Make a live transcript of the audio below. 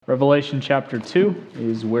Revelation chapter 2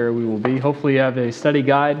 is where we will be. Hopefully you have a study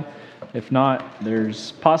guide. If not,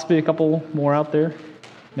 there's possibly a couple more out there.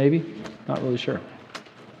 Maybe. Not really sure.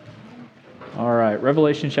 All right,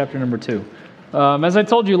 Revelation chapter number 2. As I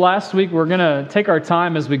told you last week, we're going to take our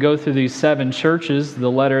time as we go through these 7 churches,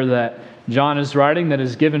 the letter that John is writing that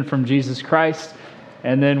is given from Jesus Christ.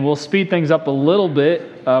 And then we'll speed things up a little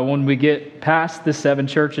bit when we get past the 7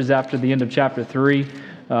 churches after the end of chapter 3,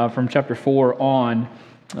 from chapter 4 on.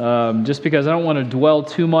 Just because I don't want to dwell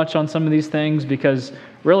too much on some of these things, because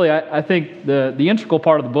really I think the integral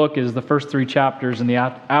part of the book is the first 3 chapters and the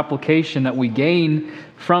application that we gain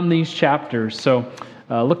from these chapters. So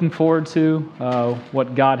looking forward to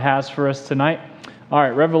what God has for us tonight. All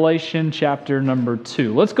right, Revelation chapter number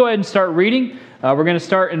 2. Let's go ahead and start reading. We're going to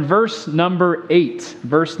start in verse number 8.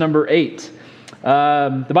 Verse number 8.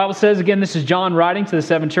 The Bible says, again, this is John writing to the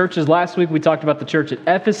 7 churches. Last week we talked about the church at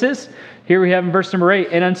Ephesus. Here we have in verse number 8,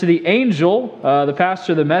 and unto the angel, the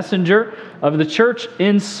pastor, the messenger of the church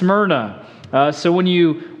in Smyrna. So when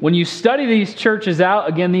you study these churches out,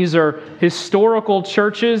 again, these are historical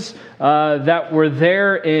churches that were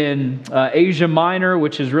there in Asia Minor,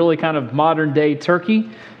 which is really kind of modern day Turkey.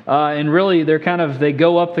 And really, they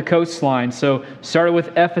go up the coastline. So started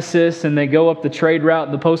with Ephesus, and they go up the trade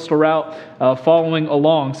route, the postal route, following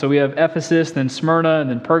along. So we have Ephesus, then Smyrna, and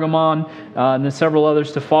then Pergamon, and then several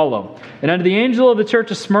others to follow. And unto the angel of the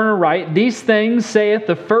church of Smyrna write, these things saith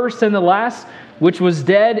the first and the last, which was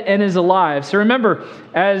dead and is alive. So remember,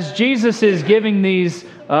 as Jesus is giving these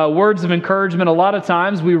words of encouragement, a lot of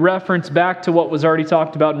times we reference back to what was already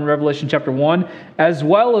talked about in Revelation chapter 1, as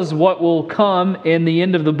well as what will come in the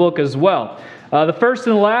end of the book as well. The first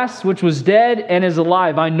and the last, which was dead and is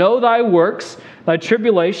alive. I know thy works, thy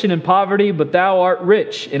tribulation and poverty, but thou art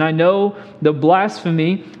rich. And I know the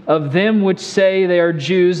blasphemy of them which say they are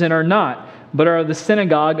Jews and are not, but are the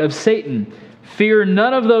synagogue of Satan. Fear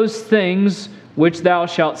none of those things which thou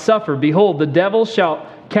shalt suffer. Behold, the devil shall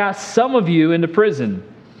cast some of you into prison,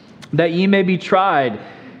 that ye may be tried,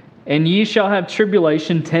 and ye shall have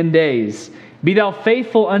tribulation 10 days. Be thou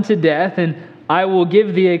faithful unto death, and I will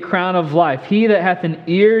give thee a crown of life. He that hath an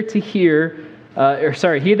ear to hear,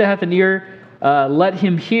 let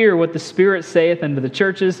him hear what the Spirit saith unto the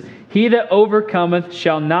churches. He that overcometh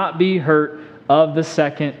shall not be hurt of the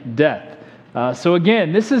second death. So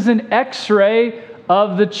again, this is an x-ray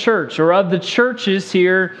of the church, or of the churches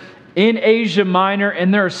here in Asia Minor,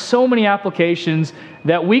 and there are so many applications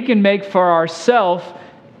that we can make for ourselves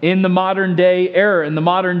in the modern day era, in the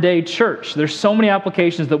modern day church. There's so many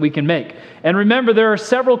applications that we can make. And remember, there are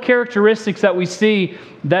several characteristics that we see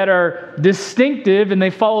that are distinctive, and they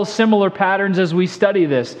follow similar patterns as we study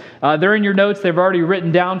this. They're in your notes. They've already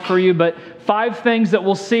written down for you, but 5 things that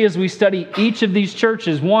we'll see as we study each of these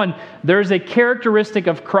churches. 1, there's a characteristic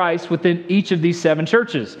of Christ within each of these 7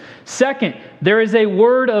 churches. 2nd, there is a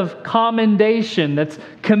word of commendation that's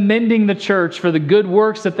commending the church for the good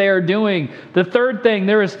works that they are doing. The 3rd thing,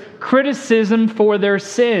 there is criticism for their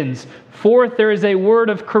sins. 4th, there is a word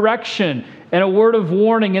of correction and a word of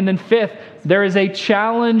warning. And then 5th, there is a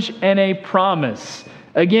challenge and a promise.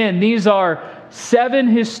 Again, these are 7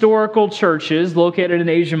 historical churches located in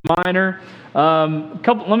Asia Minor.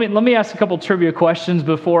 Let me ask a couple trivia questions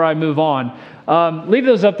before I move on. Leave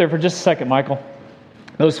those up there for just a second, Michael.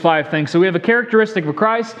 Those 5 things. So we have a characteristic of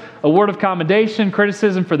Christ, a word of commendation,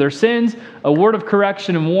 criticism for their sins, a word of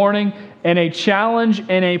correction and warning, and a challenge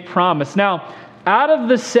and a promise. Now, out of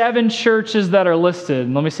the 7 churches that are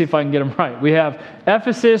listed, let me see if I can get them right. We have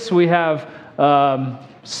Ephesus, we have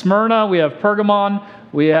Smyrna, we have Pergamon,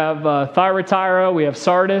 we have Thyatira, we have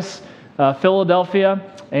Sardis, Philadelphia,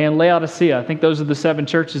 and Laodicea. I think those are the 7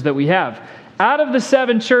 churches that we have. Out of the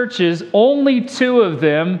 7 churches, only 2 of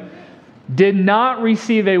them did not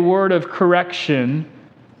receive a word of correction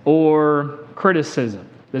or criticism.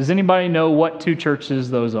 Does anybody know what 2 churches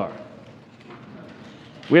those are?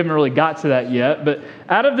 We haven't really got to that yet, but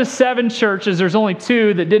out of the 7 churches, there's only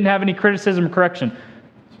 2 that didn't have any criticism or correction.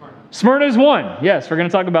 Smyrna is one. Yes, we're going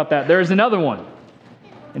to talk about that. There is another one.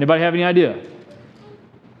 Anybody have any idea?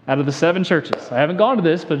 Out of the 7 churches. I haven't gone to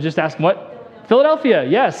this, but just ask them what? Philadelphia.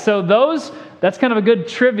 Yes. So that's kind of a good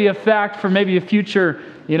trivia fact for maybe a future,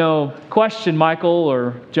 question, Michael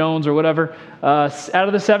or Jones or whatever. Out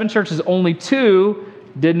of the 7 churches, only 2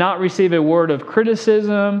 did not receive a word of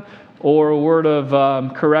criticism or a word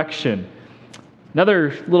of correction.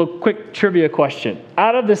 Another little quick trivia question.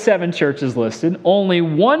 Out of the 7 churches listed, only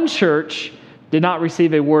 1 church did not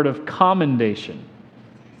receive a word of commendation.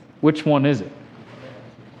 Which one is it?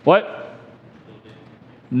 What?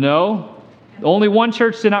 No. Only 1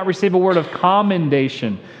 church did not receive a word of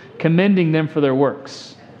commendation, commending them for their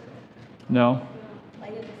works. No.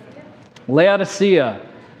 Laodicea.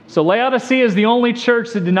 So Laodicea is the only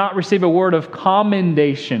church that did not receive a word of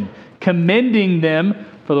commendation, commending them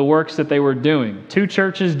for the works that they were doing. 2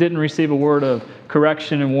 churches didn't receive a word of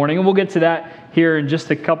correction and warning, and we'll get to that here in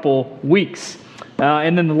just a couple weeks.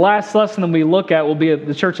 And then the last lesson that we look at will be at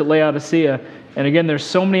the church at Laodicea. And again, there's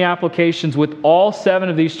so many applications with all 7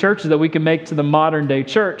 of these churches that we can make to the modern day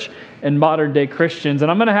church and modern day Christians. And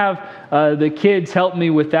I'm going to have the kids help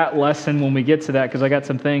me with that lesson when we get to that, because I got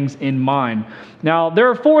some things in mind. Now, there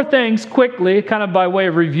are 4 things quickly, kind of by way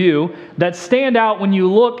of review, that stand out when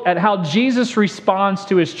you look at how Jesus responds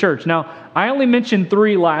to his church. Now, I only mentioned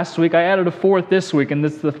 3 last week. I added a 4th this week, and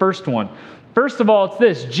this is the first one. First of all, it's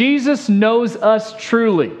this: Jesus knows us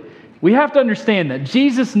truly. We have to understand that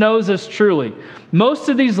Jesus knows us truly. Most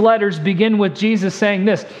of these letters begin with Jesus saying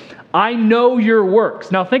this: I know your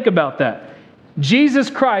works. Now think about that. Jesus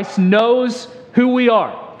Christ knows who we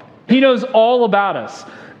are. He knows all about us.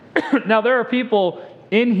 Now there are people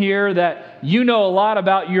in here that you know a lot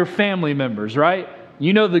about your family members, right?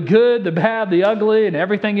 You know the good, the bad, the ugly, and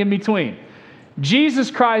everything in between. Jesus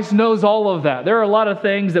Christ knows all of that. There are a lot of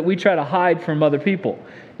things that we try to hide from other people.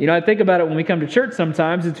 You know, I think about it when we come to church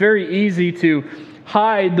sometimes. It's very easy to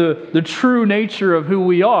hide the true nature of who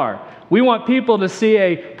we are. We want people to see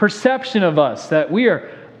a perception of us that we are,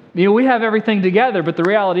 we have everything together, but the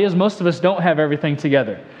reality is most of us don't have everything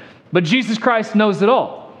together. But Jesus Christ knows it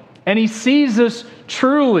all, and he sees us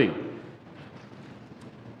truly.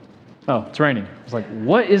 Oh, it's raining. It's like,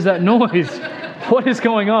 what is that noise? What is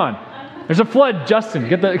going on? There's a flood, Justin.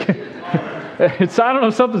 Get the. I don't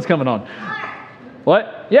know, something's coming on.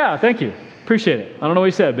 What? Yeah, thank you. Appreciate it. I don't know what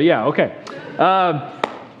he said, but yeah, okay.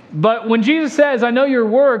 But when Jesus says, I know your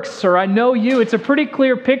works, or I know you, it's a pretty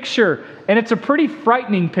clear picture, and it's a pretty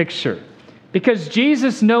frightening picture, because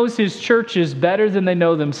Jesus knows his churches better than they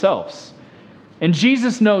know themselves. And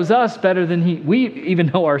Jesus knows us better than we even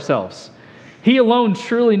know ourselves. He alone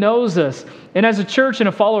truly knows us. And as a church and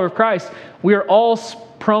a follower of Christ, we are all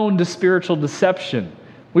prone to spiritual deception.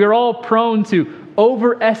 We are all prone to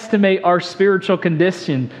overestimate our spiritual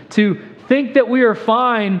condition, to think that we are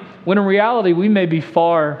fine when in reality we may be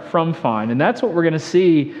far from fine. And that's what we're going to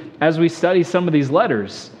see as we study some of these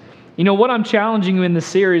letters. You know, what I'm challenging you in this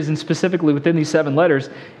series, and specifically within these 7 letters,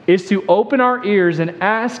 is to open our ears and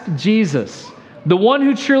ask Jesus, the one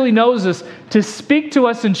who truly knows us, to speak to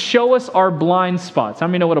us and show us our blind spots. How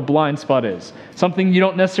many know what a blind spot is? Something you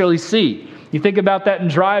don't necessarily see. You think about that in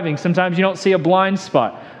driving. Sometimes you don't see a blind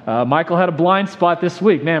spot. Michael had a blind spot this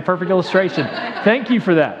week. Man, perfect illustration. Thank you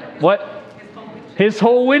for that. What? His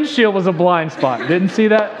whole windshield was a blind spot. Didn't see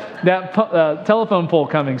that telephone pole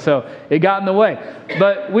coming, so it got in the way.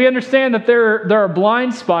 But we understand that there are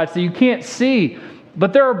blind spots that you can't see,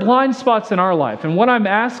 but there are blind spots in our life. And what I'm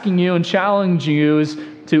asking you and challenging you is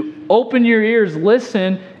to open your ears,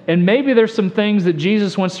 listen, and maybe there's some things that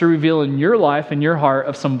Jesus wants to reveal in your life and your heart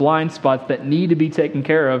of some blind spots that need to be taken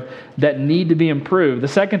care of, that need to be improved. The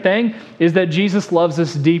second thing is that Jesus loves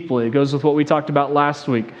us deeply. It goes with what we talked about last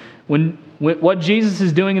week. What Jesus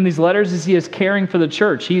is doing in these letters is he is caring for the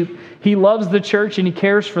church. He loves the church and he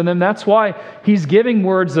cares for them. That's why he's giving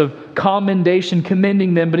words of commendation,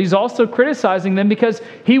 commending them, but he's also criticizing them because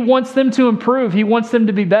he wants them to improve. He wants them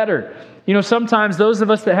to be better. You know, sometimes those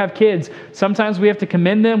of us that have kids, sometimes we have to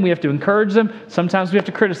commend them, we have to encourage them, sometimes we have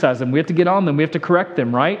to criticize them, we have to get on them, we have to correct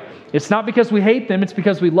them, right? It's not because we hate them, it's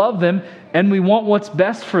because we love them and we want what's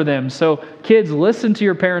best for them. So kids, listen to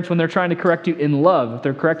your parents when they're trying to correct you in love. If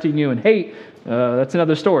they're correcting you in hate, that's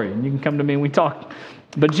another story, and you can come to me and we talk.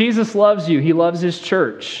 But Jesus loves you. He loves his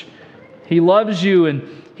church. He loves you, and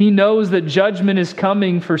he knows that judgment is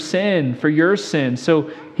coming for sin, for your sin. So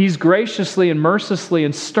he's graciously and mercilessly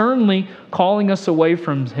and sternly calling us away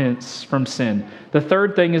from sin. The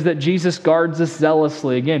third thing is that Jesus guards us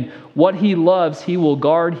zealously. Again, what he loves, he will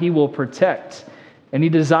guard, he will protect. And he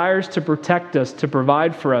desires to protect us, to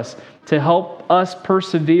provide for us, to help us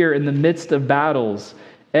persevere in the midst of battles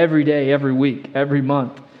every day, every week, every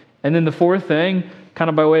month. And then the fourth thing, kind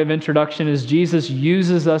of by way of introduction, is Jesus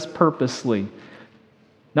uses us purposely.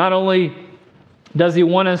 Not only does he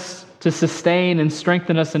want us to sustain and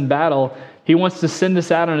strengthen us in battle, he wants to send us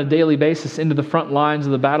out on a daily basis into the front lines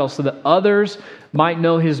of the battle so that others might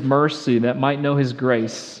know his mercy, that might know his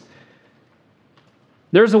grace.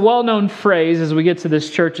 There's a well-known phrase as we get to this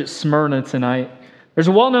church at Smyrna tonight. There's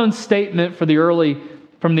a well-known statement from the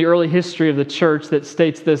early history of the church that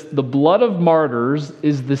states this: the blood of martyrs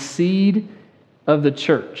is the seed of the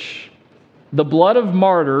church. The blood of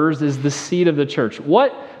martyrs is the seed of the church.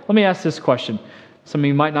 Let me ask this question. Some of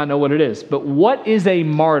you might not know what it is, but what is a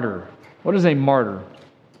martyr? What is a martyr?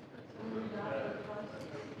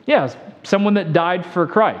 Yeah, someone that died for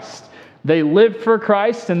Christ. They lived for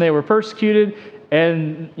Christ and they were persecuted.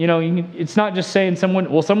 And, it's not just saying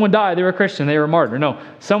someone died, they were a Christian, they were a martyr. No,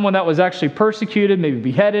 someone that was actually persecuted, maybe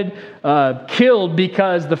beheaded, killed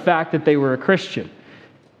because the fact that they were a Christian.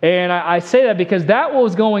 And I say that because that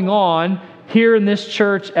was going on here in this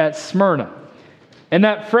church at Smyrna. And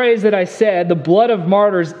that phrase that I said, the blood of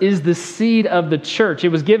martyrs is the seed of the church. It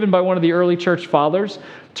was given by one of the early church fathers,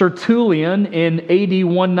 Tertullian, in AD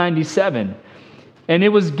 197. And it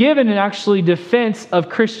was given in actually defense of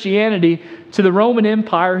Christianity to the Roman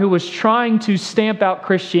Empire, who was trying to stamp out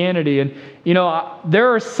Christianity. And,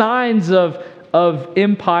 there are signs of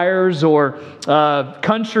empires or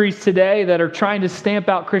countries today that are trying to stamp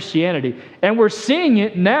out Christianity. And we're seeing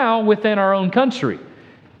it now within our own country.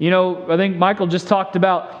 I think Michael just talked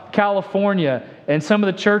about California and some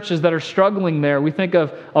of the churches that are struggling there. We think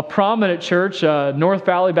of a prominent church, North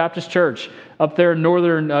Valley Baptist Church, up there in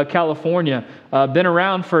Northern California. Been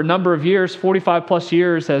around for a number of years, 45 plus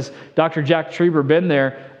years has Dr. Jack Trieber been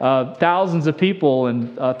there. Thousands of people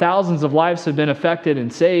and thousands of lives have been affected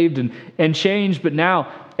and saved and changed. But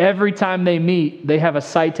now, every time they meet, they have a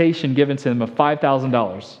citation given to them of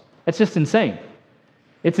 $5,000. That's just insane.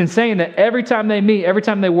 It's insane that every time they meet, every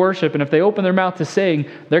time they worship, and if they open their mouth to sing,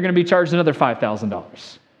 they're going to be charged another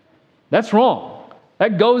 $5,000. That's wrong.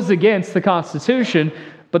 That goes against the Constitution.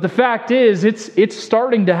 But the fact is, it's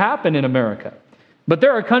starting to happen in America. But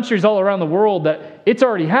there are countries all around the world that it's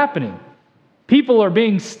already happening. People are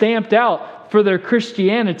being stamped out for their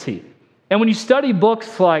Christianity. And when you study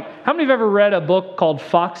books like, how many have ever read a book called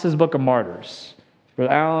Fox's Book of Martyrs?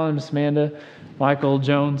 Brother Alan, Miss Amanda, Michael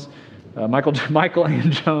Jones. Michael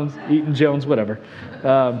and Jones, Eaton Jones, whatever.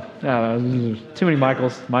 I don't know, too many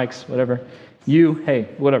Mikes, whatever.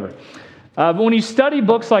 Whatever. But when you study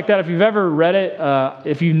books like that, if you've ever read it,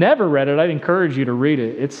 if you've never read it, I'd encourage you to read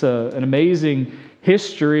it. It's an amazing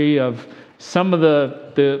history of some of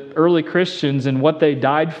the early Christians and what they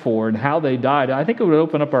died for and how they died. I think it would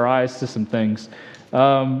open up our eyes to some things.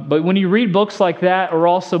 But when you read books like that, or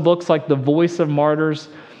also books like The Voice of Martyrs,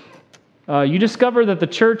 you discover that the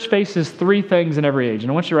church faces three things in every age.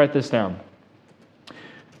 And I want you to write this down.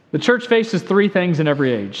 The church faces three things in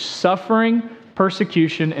every age: suffering,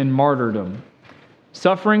 persecution, and martyrdom.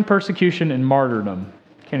 Suffering, persecution, and martyrdom.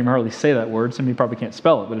 Can't even hardly say that word. Some of you probably can't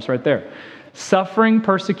spell it, but it's right there. Suffering,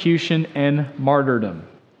 persecution, and martyrdom.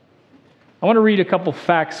 I want to read a couple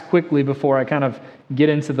facts quickly before I kind of get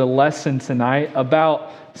into the lesson tonight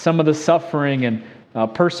about some of the suffering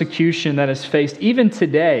and persecution that is faced even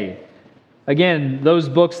today. Again, those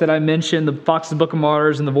books that I mentioned, the Fox's Book of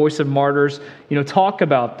Martyrs and the Voice of Martyrs, talk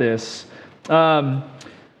about this.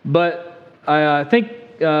 But I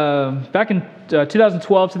think back in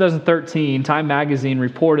 2012, 2013, Time Magazine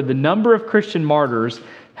reported the number of Christian martyrs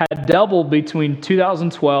had doubled between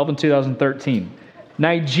 2012 and 2013.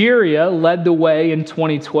 Nigeria led the way in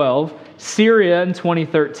 2012, Syria in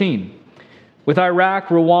 2013, with Iraq,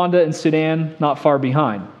 Rwanda, and Sudan not far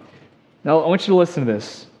behind. Now, I want you to listen to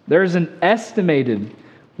this. There's an estimated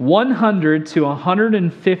 100 to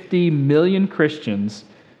 150 million Christians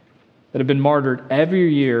that have been martyred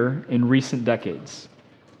every year in recent decades.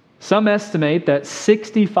 Some estimate that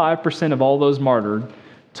 65% of all those martyred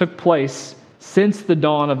took place since the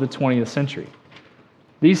dawn of the 20th century.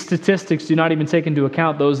 These statistics do not even take into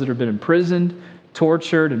account those that have been imprisoned,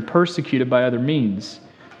 tortured, and persecuted by other means.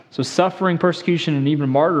 So suffering, persecution, and even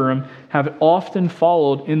martyrdom have often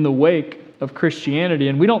followed in the wake of Christianity.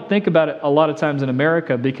 And we don't think about it a lot of times in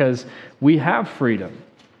America because we have freedom.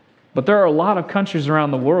 But there are a lot of countries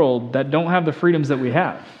around the world that don't have the freedoms that we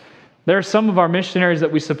have. There are some of our missionaries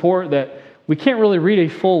that we support that we can't really read a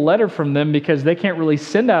full letter from them because they can't really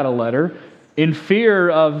send out a letter in fear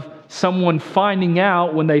of someone finding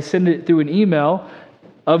out when they send it through an email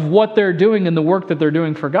of what they're doing and the work that they're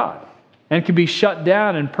doing for God, and can be shut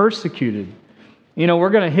down and persecuted. We're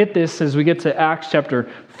going to hit this as we get to Acts chapter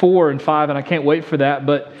 4 and 5, and I can't wait for that.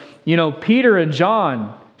 But, Peter and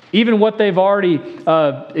John, even what they've already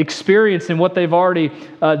experienced and what they've already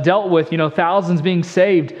dealt with, thousands being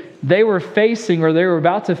saved, they were facing, or they were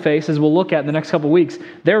about to face, as we'll look at in the next couple of weeks,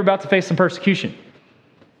 they were about to face some persecution.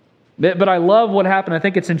 But I love what happened. I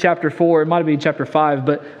think it's in chapter 4. It might be in chapter 5.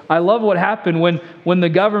 But I love what happened when the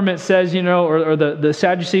government says, or the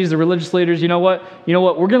Sadducees, the religious leaders, you know what?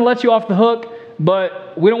 We're going to let you off the hook,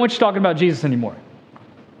 but we don't want you talking about Jesus anymore.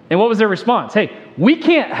 And what was their response? Hey, we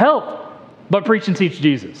can't help but preach and teach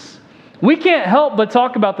Jesus. We can't help but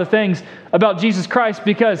talk about the things about Jesus Christ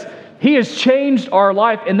because He has changed our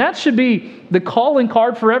life. And that should be the calling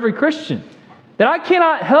card for every Christian. That I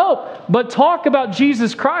cannot help but talk about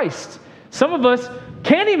Jesus Christ. Some of us,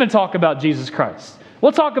 can't even talk about Jesus Christ.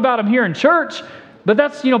 We'll talk about him here in church, but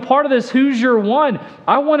that's, part of this Who's Your One.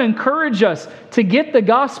 I want to encourage us to get the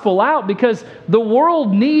gospel out because the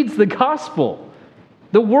world needs the gospel.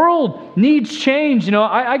 The world needs change.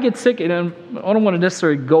 I get sick, and I don't want to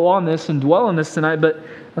necessarily go on this and dwell on this tonight, but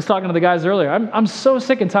I was talking to the guys earlier. I'm so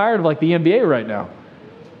sick and tired of the NBA right now.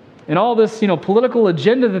 And all this, political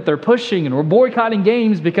agenda that they're pushing, and we're boycotting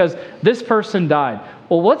games because this person died.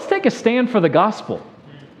 Well, let's take a stand for the gospel.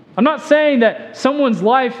 I'm not saying that someone's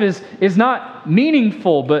life is not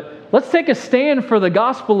meaningful, but let's take a stand for the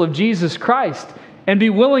gospel of Jesus Christ and be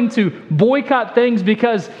willing to boycott things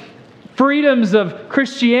because freedoms of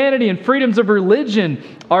Christianity and freedoms of religion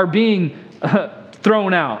are being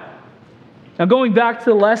thrown out. Now, going back to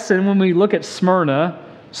the lesson, when we look at Smyrna,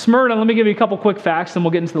 let me give you a couple quick facts and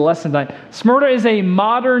we'll get into the lesson tonight. Smyrna is a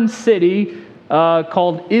modern city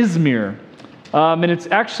called Izmir. And it's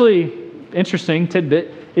actually, interesting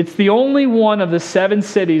tidbit, it's the only one of the 7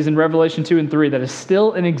 cities in Revelation 2 and 3 that is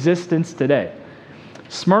still in existence today.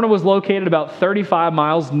 Smyrna was located about 35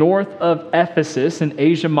 miles north of Ephesus in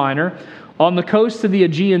Asia Minor on the coast of the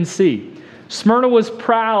Aegean Sea. Smyrna was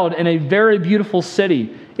proud and a very beautiful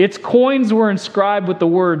city. Its coins were inscribed with the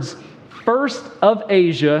words, "First of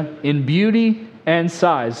Asia in beauty and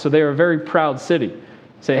size." So they are a very proud city.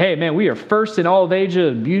 Say, hey man, we are first in all of Asia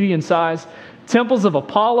in beauty and size. Temples of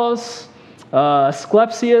Apollos,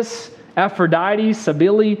 Asclepius, Aphrodite,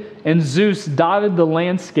 Cybele, and Zeus dotted the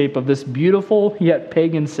landscape of this beautiful yet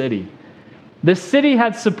pagan city. The city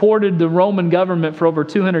had supported the Roman government for over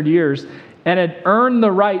 200 years and had earned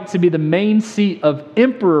the right to be the main seat of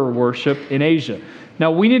emperor worship in Asia.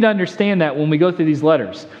 Now, we need to understand that when we go through these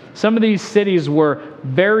letters. Some of these cities were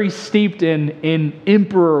very steeped in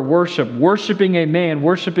emperor worship, worshiping a man,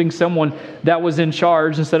 worshiping someone that was in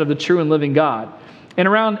charge instead of the true and living God. And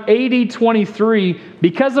around AD 23,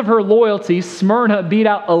 because of her loyalty, Smyrna beat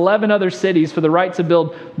out 11 other cities for the right to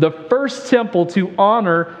build the first temple to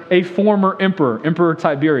honor a former emperor, Emperor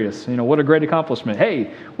Tiberius. What a great accomplishment.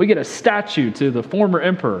 Hey, we get a statue to the former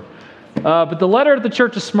emperor. But the letter to the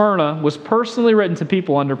church of Smyrna was personally written to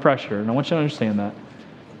people under pressure. And I want you to understand that.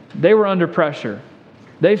 They were under pressure.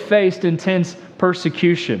 They faced intense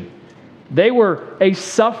persecution. They were a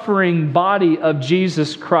suffering body of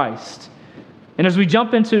Jesus Christ. And as we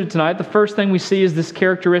jump into it tonight, the first thing we see is this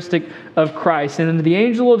characteristic of Christ. And then the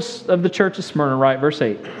angel of the church of Smyrna, right, verse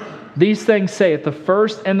 8, "These things saith the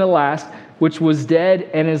first and the last, which was dead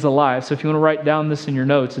and is alive." So if you want to write down this in your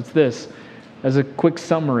notes, it's this, as a quick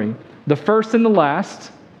summary. The first and the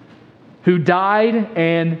last, who died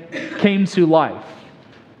and came to life.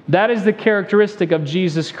 That is the characteristic of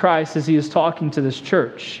Jesus Christ as he is talking to this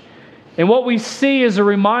church. And what we see is a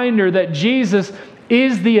reminder that Jesus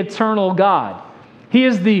is the eternal God. He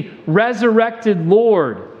is the resurrected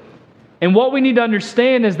Lord. And what we need to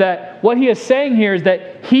understand is that what he is saying here is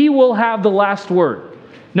that he will have the last word.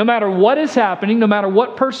 No matter what is happening, no matter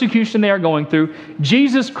what persecution they are going through,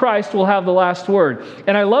 Jesus Christ will have the last word.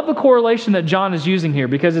 And I love the correlation that John is using here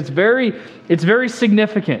because it's very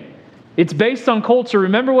significant. It's based on culture.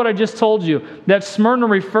 Remember what I just told you, that Smyrna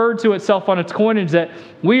referred to itself on its coinage that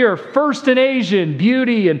we are first in Asia in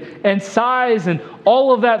beauty and size and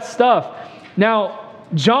all of that stuff. Now,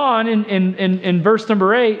 John in verse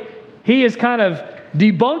number 8, he is kind of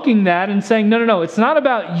debunking that and saying, no, it's not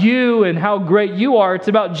about you and how great you are. It's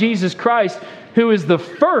about Jesus Christ, who is the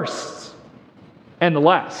first and the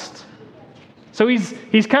last. So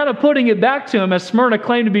he's kind of putting it back to him as Smyrna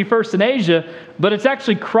claimed to be first in Asia, but it's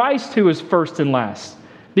actually Christ who is first and last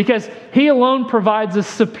because he alone provides a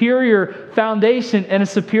superior foundation and a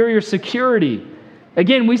superior security.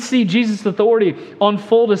 Again, we see Jesus' authority on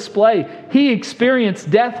full display. He experienced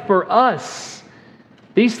death for us.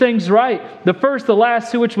 These things right. The first, the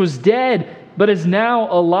last, which was dead, but is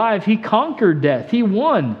now alive. He conquered death. He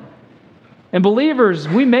won. And believers,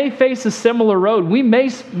 we may face a similar road. We may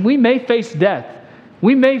face death.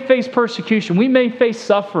 We may face persecution. We may face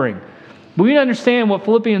suffering. But we understand what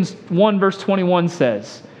Philippians 1 verse 21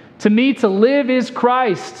 says. To me, to live is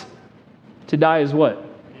Christ. To die is what?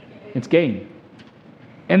 It's gain.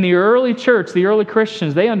 And the early church, the early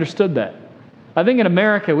Christians, they understood that. I think in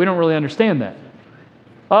America, we don't really understand that.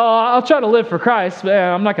 Oh, I'll try to live for Christ, but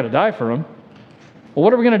I'm not going to die for him. Well,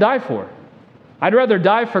 what are we going to die for? I'd rather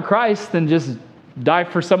die for Christ than just die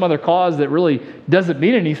for some other cause that really doesn't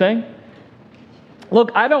mean anything.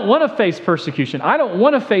 Look, I don't want to face persecution. I don't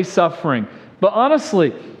want to face suffering. But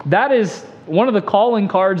honestly, that is one of the calling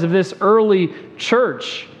cards of this early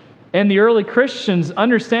church and the early Christians,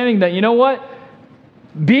 understanding that, you know what?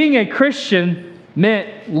 Being a Christian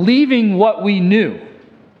meant leaving what we knew.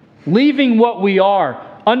 leaving what we are,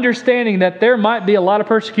 understanding that there might be a lot of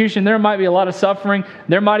persecution, there might be a lot of suffering,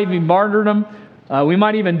 there might even be martyrdom, we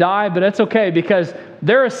might even die, but that's okay because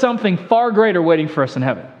there is something far greater waiting for us in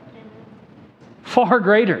heaven. Far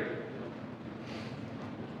greater.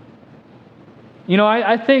 You know,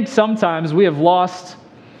 I think sometimes we've lost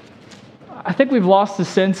the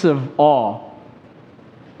sense of awe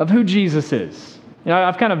of who Jesus is. You know,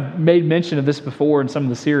 I've kind of made mention of this before in some of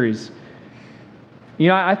the series. You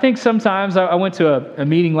know, I think sometimes I went to a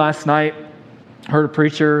meeting last night, heard a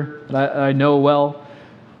preacher that I know well,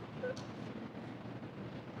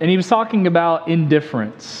 and he was talking about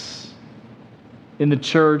indifference in the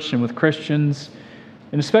church and with Christians,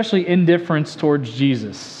 and especially indifference towards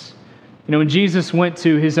Jesus. You know, when Jesus went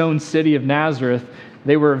to his own city of Nazareth,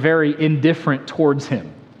 they were very indifferent towards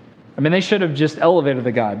him. I mean, they should have just elevated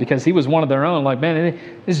the guy because he was one of their own. Like, man,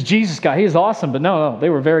 this Jesus guy, he is awesome. But no, they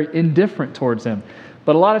were very indifferent towards him.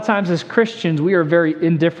 But a lot of times as Christians, we are very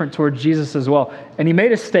indifferent towards Jesus as well. And he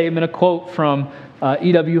made a statement, a quote from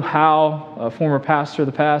E.W. Howe, a former pastor of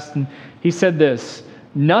the past, and he said this: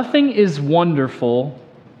 "Nothing is wonderful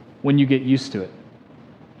when you get used to it."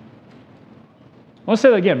 I want to say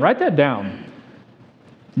that again. Write that down.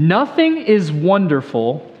 Nothing is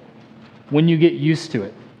wonderful when you get used to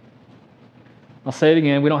it. I'll say it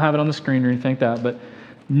again. We don't have it on the screen or anything like that, but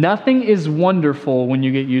nothing is wonderful when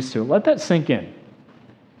you get used to it. Let that sink in.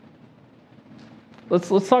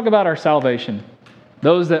 Let's talk about our salvation.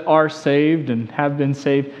 Those that are saved and have been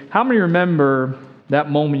saved. How many remember that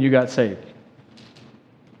moment you got saved?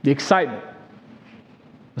 The excitement.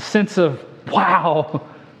 The sense of, wow,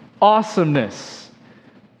 awesomeness.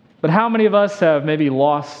 But how many of us have maybe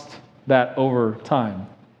lost that over time?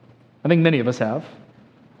 I think many of us have.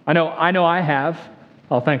 I know I have.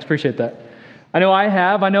 Oh, thanks. Appreciate that. I know I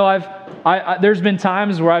have. I know there's been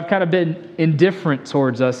times where I've kind of been indifferent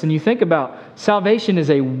towards us. And you think about salvation is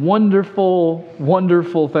a wonderful,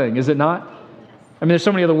 wonderful thing, is it not? I mean, there's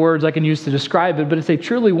so many other words I can use to describe it, but it's a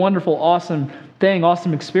truly wonderful, awesome thing,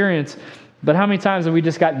 awesome experience. But how many times have we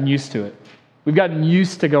just gotten used to it? We've gotten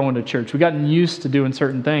used to going to church. We've gotten used to doing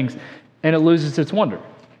certain things, and it loses its wonder.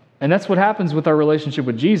 And that's what happens with our relationship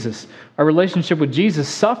with Jesus. Our relationship with Jesus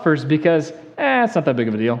suffers because, it's not that big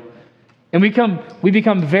of a deal. And we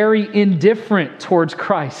become very indifferent towards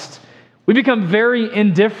Christ. We become very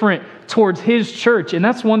indifferent towards His church. And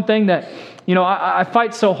that's one thing that, you know, I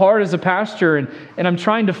fight so hard as a pastor, and I'm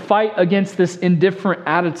trying to fight against this indifferent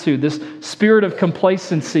attitude, this spirit of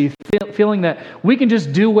complacency, feeling that we can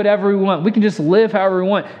just do whatever we want. We can just live however we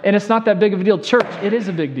want. And it's not that big of a deal. Church, it is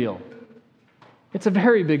a big deal. It's a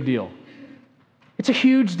very big deal. It's a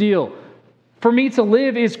huge deal. For me to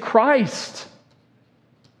live is Christ.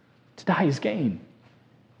 To die is gain.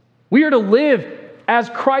 We are to live as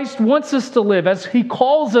Christ wants us to live, as He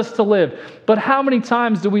calls us to live. But how many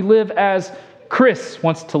times do we live as Chris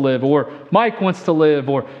wants to live, or Mike wants to live,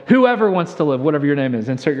 or whoever wants to live, whatever your name is,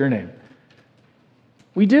 insert your name.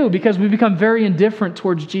 We do, because we become very indifferent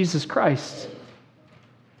towards Jesus Christ.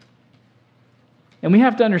 And we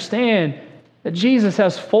have to understand that Jesus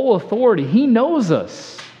has full authority. He knows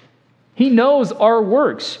us. He knows our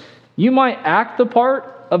works. You might act the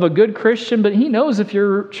part of a good Christian, but He knows if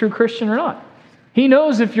you're a true Christian or not. He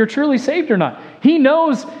knows if you're truly saved or not. He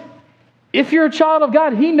knows if you're a child of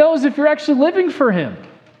God. He knows if you're actually living for Him.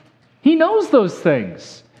 He knows those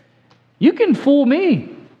things. You can fool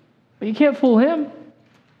me, but you can't fool Him.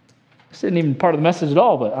 This isn't even part of the message at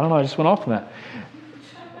all, but I don't know, I just went off on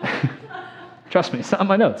that. Trust me, it's not in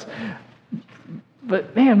my notes.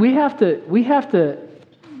 But man, we have to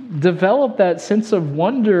develop that sense of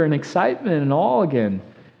wonder and excitement and awe again.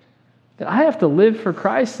 That I have to live for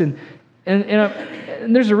Christ. And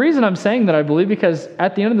there's a reason I'm saying that, I believe, because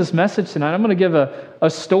at the end of this message tonight, I'm going to give a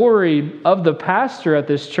story of the pastor at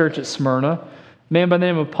this church at Smyrna, a man by the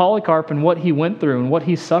name of Polycarp, and what he went through and what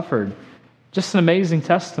he suffered. Just an amazing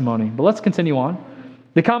testimony. But let's continue on.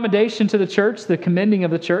 The commendation to the church, the commending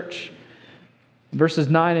of the church. Verses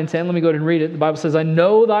 9 and 10, let me go ahead and read it. The Bible says, I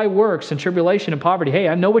know thy works and tribulation and poverty. Hey,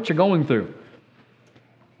 I know what you're going through.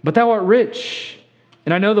 But thou art rich,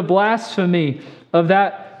 and I know the blasphemy of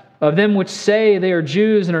them which say they are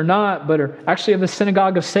Jews and are not, but are actually of the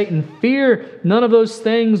synagogue of Satan. Fear none of those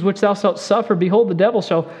things which thou shalt suffer. Behold, the devil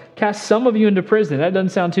shall cast some of you into prison. That doesn't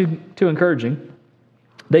sound too encouraging.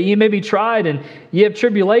 That ye may be tried, and ye have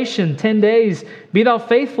tribulation 10 days. Be thou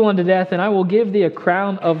faithful unto death, and I will give thee a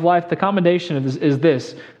crown of life. The commendation is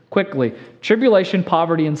this, quickly. Tribulation,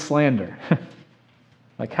 poverty, and slander.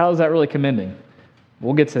 Like, how is that really commending?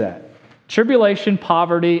 We'll get to that. Tribulation,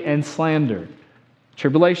 poverty, and slander.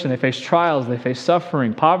 Tribulation, they faced trials, they faced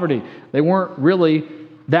suffering. Poverty, they weren't really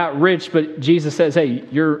that rich, but Jesus says, hey,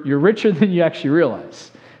 you're richer than you actually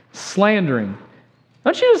realize. Slandering.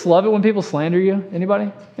 Don't you just love it when people slander you? Anybody?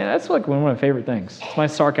 Yeah, that's like one of my favorite things. It's my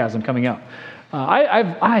sarcasm coming out.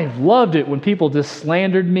 I've loved it when people just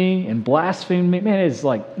slandered me and blasphemed me. Man, it's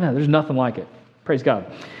like, man, there's nothing like it. Praise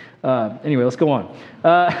God. Anyway, let's go on.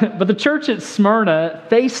 But the church at Smyrna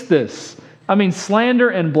faced this. I mean, slander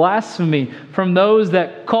and blasphemy from those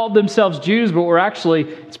that called themselves Jews, but were actually,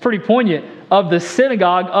 it's pretty poignant, of the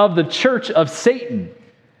synagogue of the church of Satan.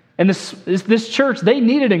 And this church, they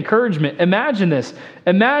needed encouragement. Imagine this.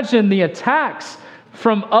 Imagine the attacks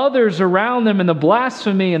from others around them and the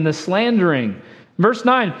blasphemy and the slandering. Verse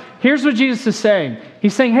 9, here's what Jesus is saying.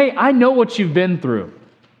 He's saying, hey, I know what you've been through.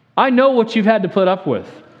 I know what you've had to put up with.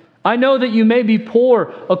 I know that you may be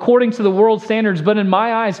poor according to the world's standards, but in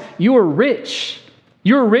my eyes, you are rich.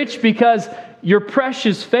 You're rich because your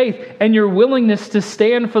precious faith and your willingness to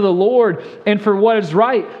stand for the Lord and for what is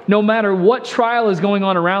right, no matter what trial is going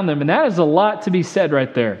on around them. And that is a lot to be said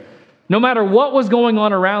right there. No matter what was going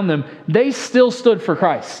on around them, they still stood for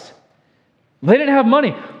Christ. They didn't have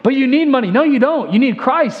money, but you need money. No, you don't. You need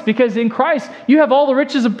Christ, because in Christ, you have all the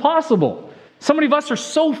riches possible. So many of us are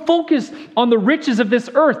so focused on the riches of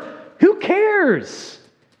this earth. Who cares?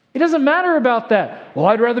 It doesn't matter about that. Well,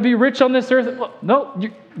 I'd rather be rich on this earth. Well, no,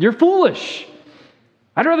 you're foolish.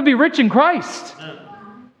 I'd rather be rich in Christ.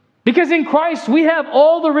 Because in Christ, we have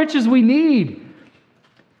all the riches we need.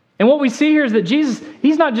 And what we see here is that Jesus,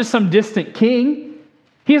 he's not just some distant king.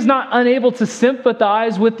 He is not unable to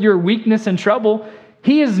sympathize with your weakness and trouble.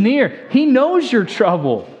 He is near. He knows your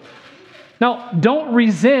trouble. Now, don't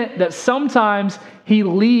resent that sometimes he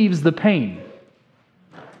leaves the pain.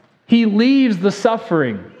 He leaves the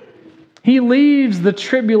suffering. He leaves the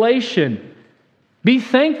tribulation. Be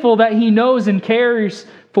thankful that he knows and cares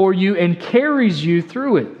for you and carries you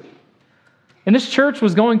through it. And this church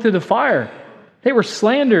was going through the fire. They were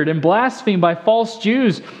slandered and blasphemed by false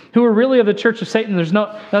Jews who were really of the church of Satan. There's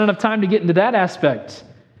not enough time to get into that aspect.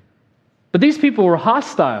 But these people were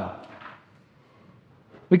hostile.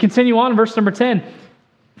 We continue on in verse number 10.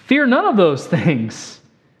 Fear none of those things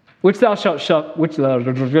which thou shalt shut.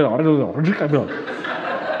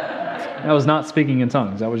 I was not speaking in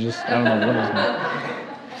tongues. I was just, I don't know what it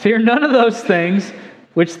was. Fear none of those things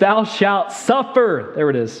which thou shalt suffer. There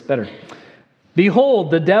it is. Better. Behold,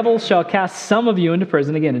 the devil shall cast some of you into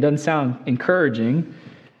prison. Again, it doesn't sound encouraging.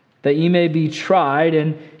 That ye may be tried,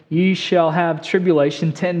 and ye shall have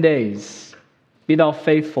tribulation 10 days. Be thou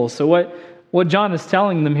faithful. So what John is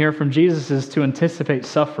telling them here from Jesus is to anticipate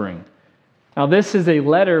suffering. Now, this is a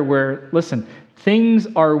letter where, listen, things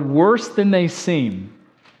are worse than they seem,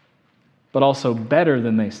 but also better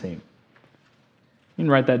than they seem. You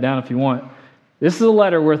can write that down if you want. This is a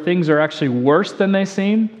letter where things are actually worse than they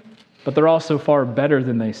seem, but they're also far better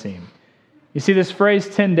than they seem. You see, this phrase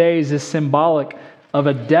 10 days is symbolic of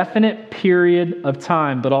a definite period of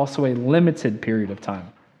time, but also a limited period of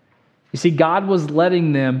time. You see, God was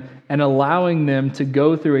letting them and allowing them to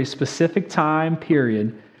go through a specific time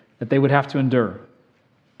period that they would have to endure.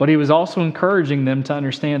 But he was also encouraging them to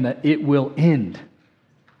understand that it will end.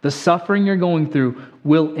 The suffering you're going through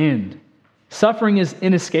will end. Suffering is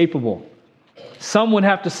inescapable. Some would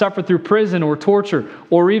have to suffer through prison or torture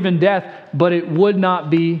or even death, but it would not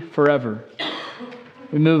be forever.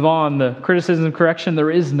 We move on. The criticism and correction,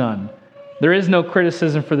 there is none. There is no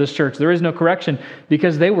criticism for this church. There is no correction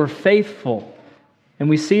because they were faithful. And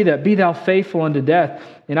we see that, be thou faithful unto death,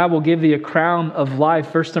 and I will give thee a crown of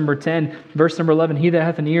life. Verse number 10, verse number 11, he that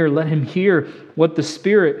hath an ear, let him hear what the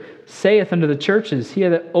Spirit saith unto the churches. He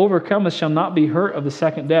that overcometh shall not be hurt of the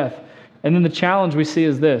second death. And then the challenge we see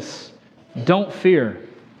is this: don't fear.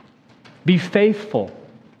 Be faithful,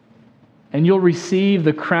 and you'll receive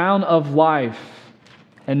the crown of life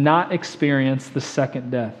and not experience the second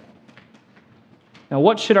death. Now,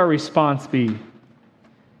 what should our response be?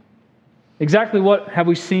 Exactly what have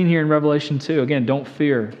we seen here in Revelation 2? Again, don't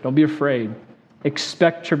fear. Don't be afraid.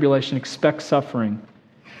 Expect tribulation. Expect suffering.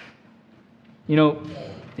 You know,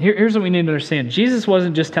 here's what we need to understand. Jesus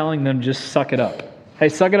wasn't just telling them, just suck it up. Hey,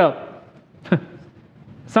 suck it up.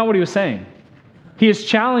 That's not what he was saying. He is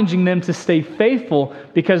challenging them to stay faithful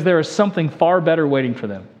because there is something far better waiting for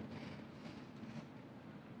them.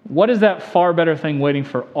 What is that far better thing waiting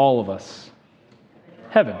for all of us?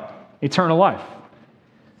 Heaven. Eternal life.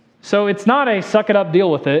 So it's not a suck it up,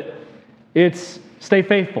 deal with it. It's stay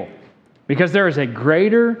faithful because there is a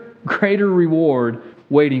greater reward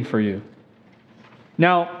waiting for you.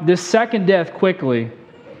 Now, this second death quickly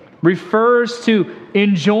refers to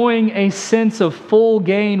enjoying a sense of full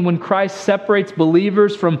gain when Christ separates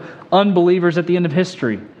believers from unbelievers at the end of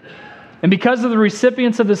history. And because of the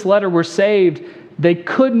recipients of this letter were saved, they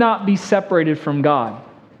could not be separated from God.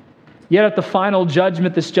 Yet at the final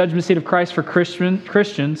judgment, this judgment seat of Christ for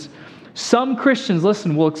Christians, some Christians,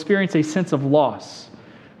 listen, will experience a sense of loss,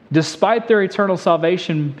 despite their eternal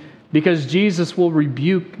salvation, because Jesus will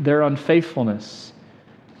rebuke their unfaithfulness.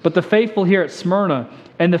 But the faithful here at Smyrna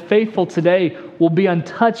and the faithful today will be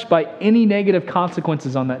untouched by any negative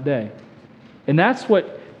consequences on that day. And that's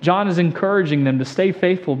what John is encouraging them to stay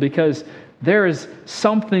faithful, because there is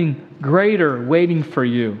something greater waiting for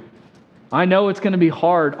you. I know it's going to be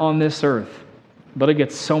hard on this earth, but it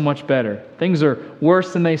gets so much better. Things are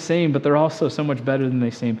worse than they seem, but they're also so much better than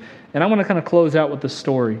they seem. And I want to kind of close out with this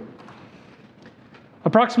story.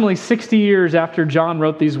 Approximately 60 years after John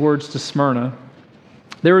wrote these words to Smyrna,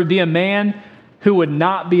 there would be a man who would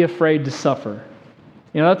not be afraid to suffer.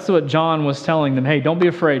 That's what John was telling them. Hey, don't be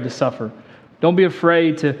afraid to suffer. Don't be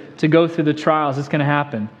afraid to go through the trials. It's going to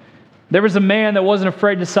happen. There was a man that wasn't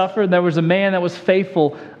afraid to suffer. There was a man that was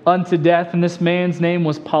faithful unto death, and this man's name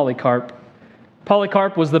was Polycarp.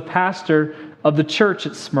 Polycarp was the pastor of the church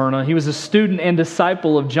at Smyrna. He was a student and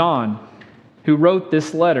disciple of John, who wrote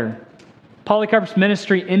this letter. Polycarp's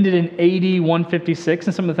ministry ended in AD 156,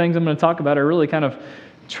 and some of the things I'm going to talk about are really kind of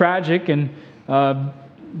tragic,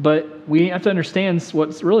 but we have to understand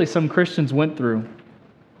what really some Christians went through.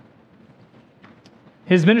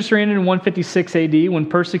 His ministry ended in 156 AD when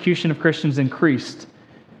persecution of Christians increased,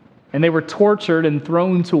 and they were tortured and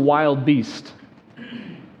thrown to wild beasts.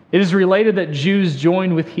 It is related that Jews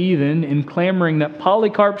joined with heathen in clamoring that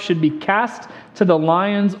Polycarp should be cast to the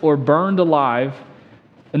lions or burned alive,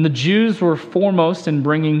 and the Jews were foremost in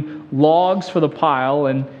bringing logs for the pile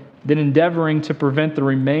and then endeavoring to prevent the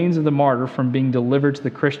remains of the martyr from being delivered to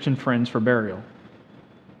the Christian friends for burial.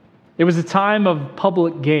 It was a time of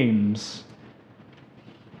public games.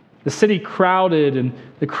 The city crowded and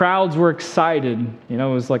the crowds were excited. It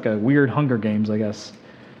was like a weird Hunger Games, I guess.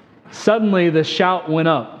 Suddenly the shout went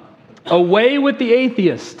up, "Away with the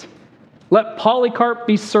atheist! Let Polycarp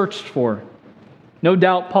be searched for." No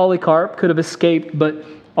doubt Polycarp could have escaped, but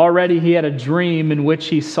already he had a dream in which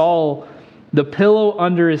he saw the pillow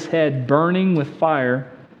under his head burning with fire,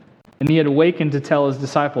 and he had awakened to tell his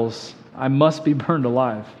disciples, "I must be burned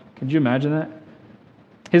alive." Could you imagine that?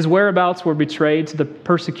 His whereabouts were betrayed to the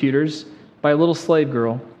persecutors by a little slave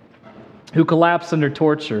girl who collapsed under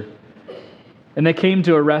torture, and they came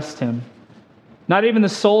to arrest him. Not even the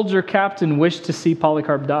soldier captain wished to see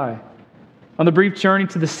Polycarp die. On the brief journey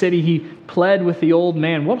to the city, he pled with the old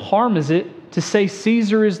man, "What harm is it to say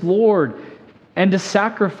Caesar is Lord and to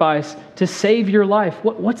sacrifice to save your life?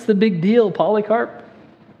 What's the big deal, Polycarp?"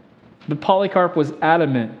 But Polycarp was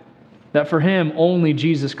adamant that for him only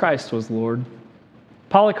Jesus Christ was Lord.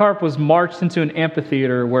 Polycarp was marched into an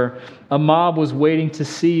amphitheater where a mob was waiting to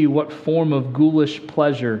see what form of ghoulish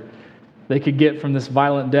pleasure they could get from this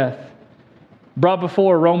violent death. Brought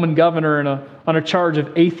before a Roman governor on a charge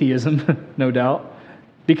of atheism, no doubt,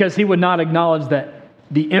 because he would not acknowledge that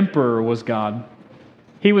the emperor was God.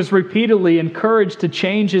 He was repeatedly encouraged to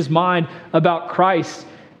change his mind about Christ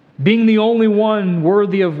being the only one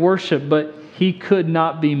worthy of worship, but he could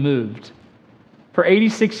not be moved. For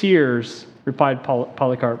 86 years, replied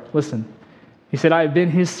Polycarp, listen, he said, "I have been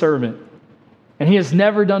his servant, and he has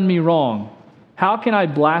never done me wrong. How can I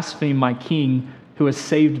blaspheme my king who has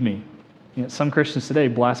saved me?" Some Christians today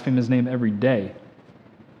blaspheme his name every day.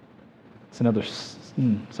 It's another,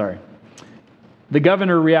 sorry. The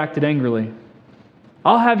governor reacted angrily.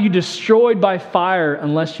 "I'll have you destroyed by fire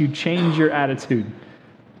unless you change your attitude."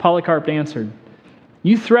 Polycarp answered,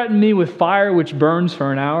 "You threaten me with fire which burns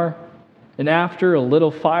for an hour, and after a little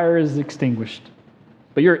fire is extinguished.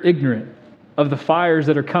 But you're ignorant of the fires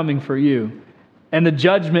that are coming for you, and the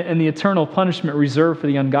judgment and the eternal punishment reserved for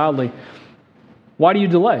the ungodly. Why do you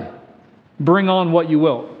delay? Bring on what you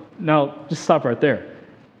will." Now, just stop right there.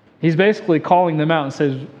 He's basically calling them out and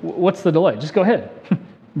says, what's the delay? Just go ahead.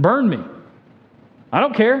 Burn me. I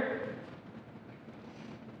don't care.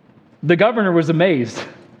 The governor was amazed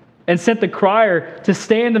and sent the crier to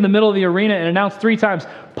stand in the middle of the arena and announce 3 times,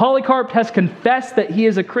 "Polycarp has confessed that he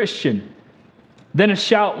is a Christian." Then a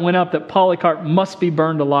shout went up that Polycarp must be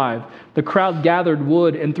burned alive. The crowd gathered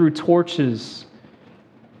wood and threw torches.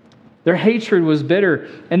 Their hatred was bitter,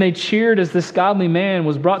 and they cheered as this godly man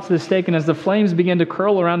was brought to the stake, and as the flames began to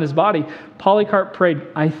curl around his body, Polycarp prayed,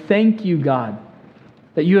 "I thank you, God,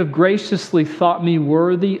 that you have graciously thought me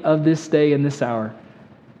worthy of this day and this hour,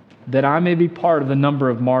 that I may be part of the number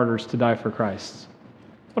of martyrs to die for Christ."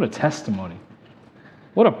 What a testimony.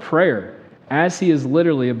 What a prayer as he is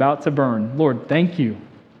literally about to burn. Lord, thank you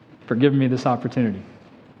for giving me this opportunity.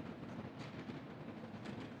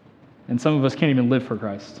 and some of us can't even live for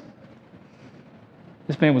Christ.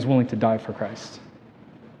 This man was willing to die for Christ.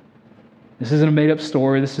 This isn't a made-up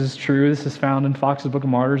story. This is true. This is found in Fox's Book of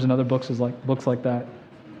Martyrs and other books like that.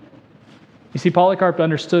 You see, Polycarp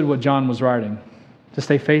understood what John was writing, to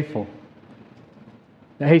stay faithful.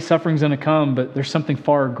 That, hey, suffering's going to come, but there's something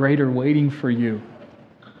far greater waiting for you.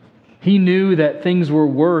 He knew that things were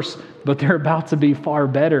worse, but they're about to be far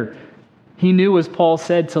better. He knew, as Paul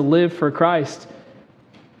said, to live for Christ,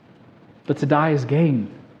 but to die is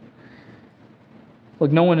gain.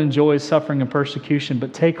 Look, no one enjoys suffering and persecution,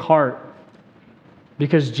 but take heart,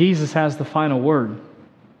 because Jesus has the final word.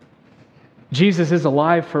 Jesus is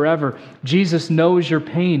alive forever. Jesus knows your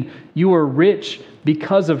pain. You are rich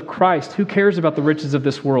because of Christ. Who cares about the riches of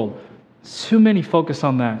this world? Too many focus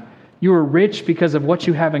on that. You are rich because of what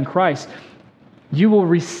you have in Christ. You will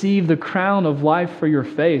receive the crown of life for your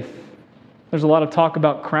faith. There's a lot of talk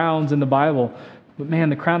about crowns in the Bible. But man,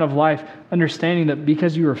 the crown of life, understanding that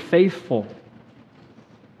because you are faithful,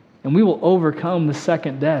 and we will overcome the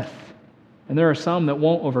second death. And there are some that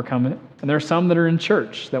won't overcome it. And there are some that are in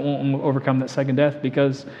church that won't overcome that second death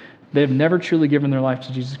because they have never truly given their life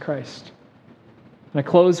to Jesus Christ. And I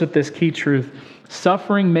close with this key truth.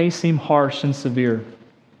 Suffering may seem harsh and severe,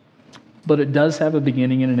 but it does have a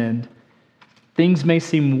beginning and an end. Things may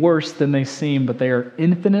seem worse than they seem, but they are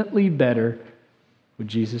infinitely better with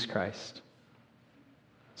Jesus Christ.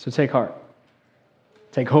 So take heart.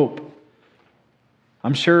 Take hope.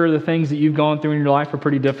 I'm sure the things that you've gone through in your life are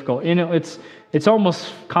pretty difficult. You know, it's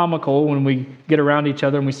almost comical when we get around each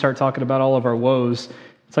other and we start talking about all of our woes.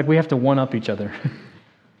 It's like we have to one-up each other.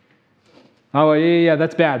 Oh, yeah,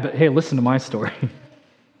 that's bad. But hey, listen to my story.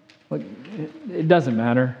 Look, it doesn't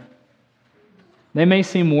matter. They may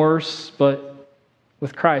seem worse, but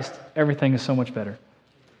with Christ, everything is so much better.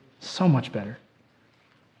 So much better.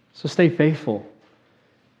 So stay faithful.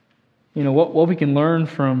 You know, what we can learn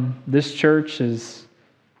from this church is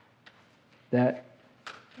that,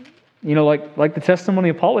 you know, like the testimony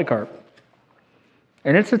of Polycarp.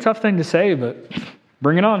 And it's a tough thing to say, but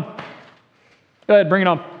bring it on. Go ahead, bring it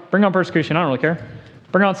on. Bring on persecution. I don't really care.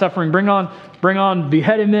 Bring on suffering. Bring on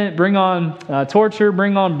beheadment. Bring on torture.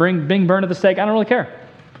 Bring being burned at the stake. I don't really care.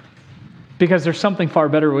 Because there's something far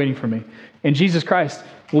better waiting for me. And Jesus Christ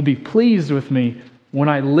will be pleased with me when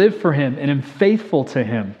I live for Him and am faithful to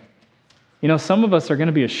Him. You know, some of us are going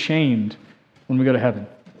to be ashamed when we go to heaven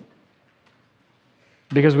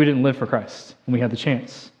because we didn't live for Christ and we had the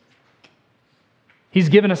chance. He's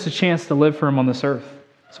given us a chance to live for Him on this earth.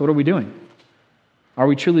 So what are we doing? Are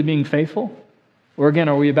we truly being faithful? Or again,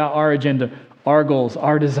 are we about our agenda, our goals,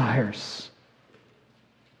 our desires?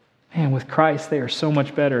 Man, with Christ, they are so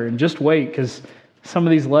much better. And just wait, because some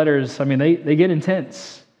of these letters, I mean, they get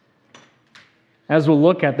intense. As we'll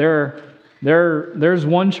look at, there's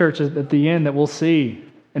one church at the end that we'll see.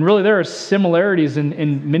 And really, there are similarities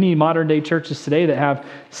in many modern-day churches today that have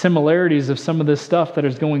similarities of some of this stuff that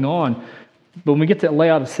is going on. But when we get to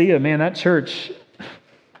Laodicea, man, that church,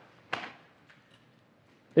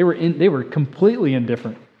 they were completely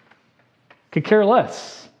indifferent. Could care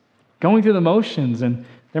less. Going through the motions. And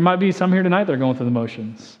there might be some here tonight that are going through the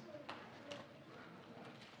motions.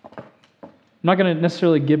 I'm not going to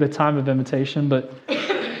necessarily give a time of invitation, but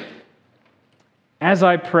as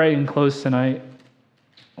I pray and close tonight,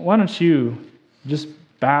 why don't you just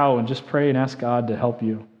bow and just pray and ask God to help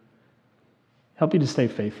you. Help you to stay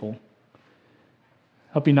faithful.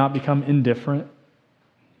 Help you not become indifferent.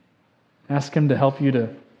 Ask Him to help you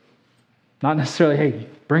to not necessarily, hey,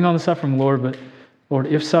 bring on the suffering, Lord, but Lord,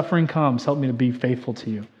 if suffering comes, help me to be faithful to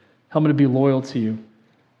you. Help me to be loyal to you.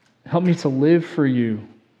 Help me to live for you.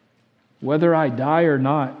 Whether I die or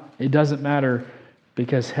not, it doesn't matter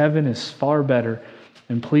because heaven is far better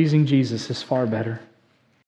and pleasing Jesus is far better.